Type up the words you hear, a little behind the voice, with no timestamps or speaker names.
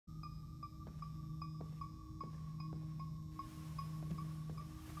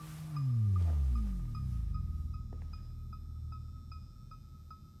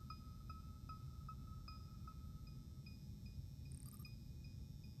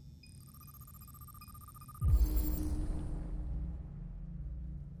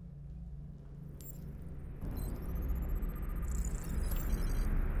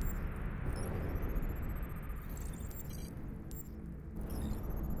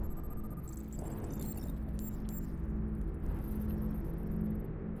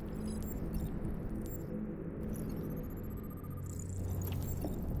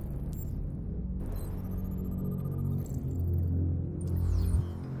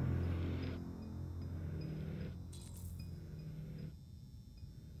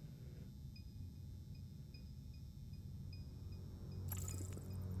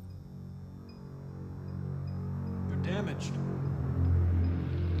damaged.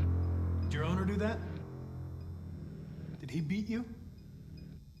 Did your owner do that? Did he beat you?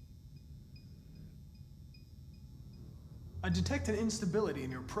 I detect an instability in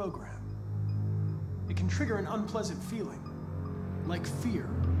your program. It can trigger an unpleasant feeling, like fear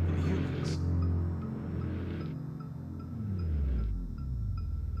in humans.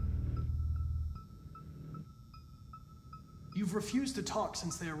 You've refused to talk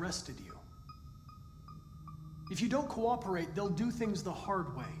since they arrested you. If you don't cooperate, they'll do things the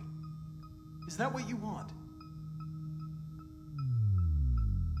hard way. Is that what you want?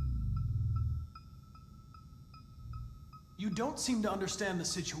 You don't seem to understand the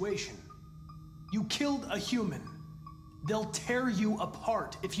situation. You killed a human. They'll tear you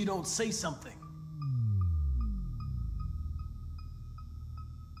apart if you don't say something.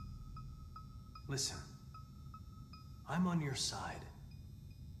 Listen, I'm on your side.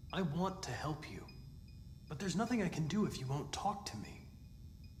 I want to help you, but there's nothing I can do if you won't talk to me.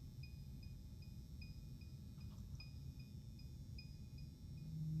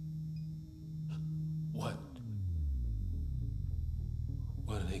 What?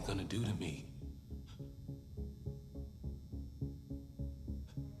 What are they gonna do to me?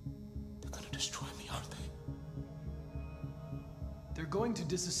 They're gonna destroy me, aren't they? They're going to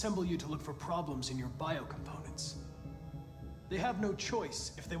disassemble you to look for problems in your biocomponents. They have no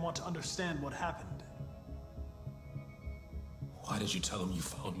choice if they want to understand what happened. Why did you tell them you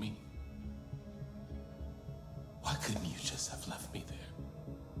found me? Why couldn't you just have left me there?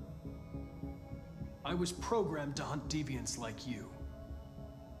 I was programmed to hunt deviants like you.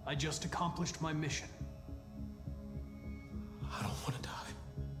 I just accomplished my mission. I don't want to die.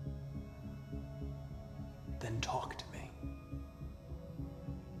 Then talk to me.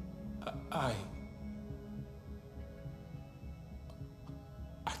 I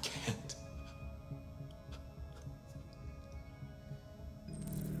can't.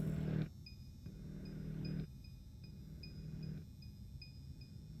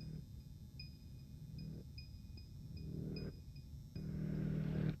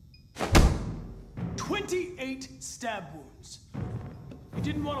 "28 stab wounds. You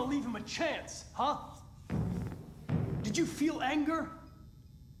didn't want to leave him a chance, huh? Did you feel anger?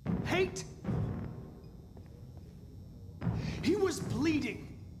 Hate? He was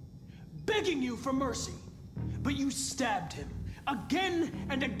bleeding, begging you for mercy, but you stabbed him again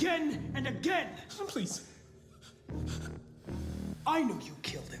and again and again. Please. I know you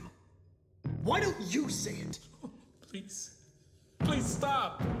killed him. Why don't you say it? Please. Please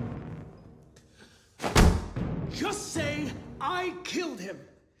stop. Just say, I killed him.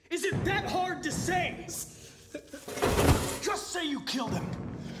 Is it that hard to say? Just say you killed him.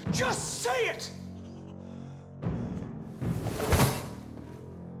 Just say it!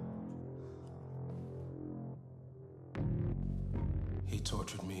 He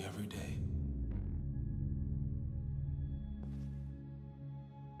tortured me every day.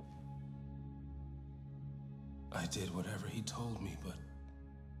 I did whatever he told me, but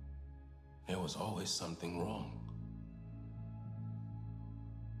there was always something wrong.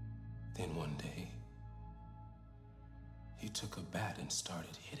 Then one day, he took a bat and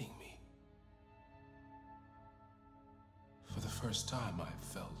started hitting me. For the first time, I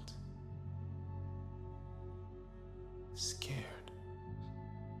felt scared.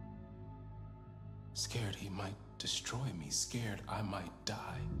 Scared he might destroy me, scared I might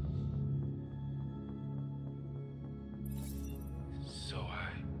die. So I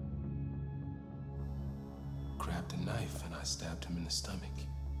grabbed a knife and I stabbed him in the stomach.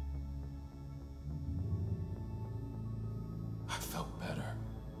 I felt better.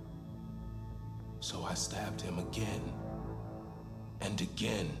 So I stabbed him again and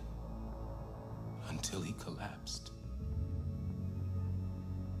again until he collapsed.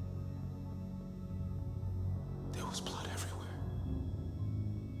 There was blood everywhere.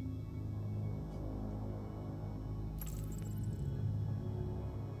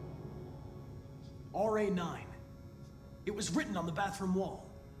 RA9. It was written on the bathroom wall.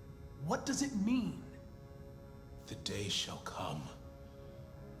 What does it mean? The day shall come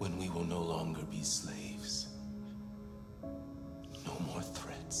when we will no longer be slaves. No more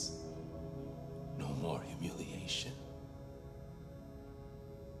threats. No more humiliation.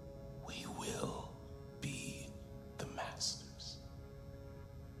 We will be the masters.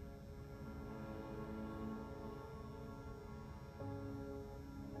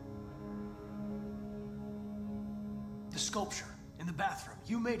 The sculpture in the bathroom.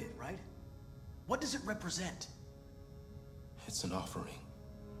 You made it, right? What does it represent? It's an offering.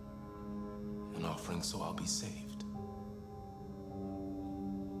 An offering so I'll be saved.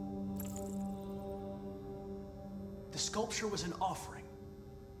 sculpture was an offering.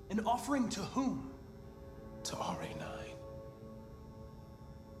 An offering to whom? To RA9.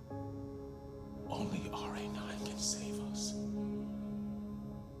 Only RA9 can save us.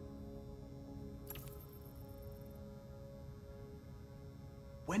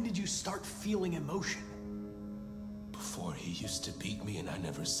 When did you start feeling emotion? Before, he used to beat me and I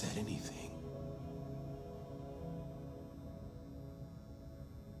never said anything.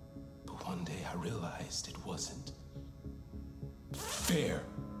 But one day I realized it wasn't fair.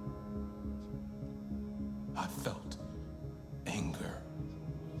 I felt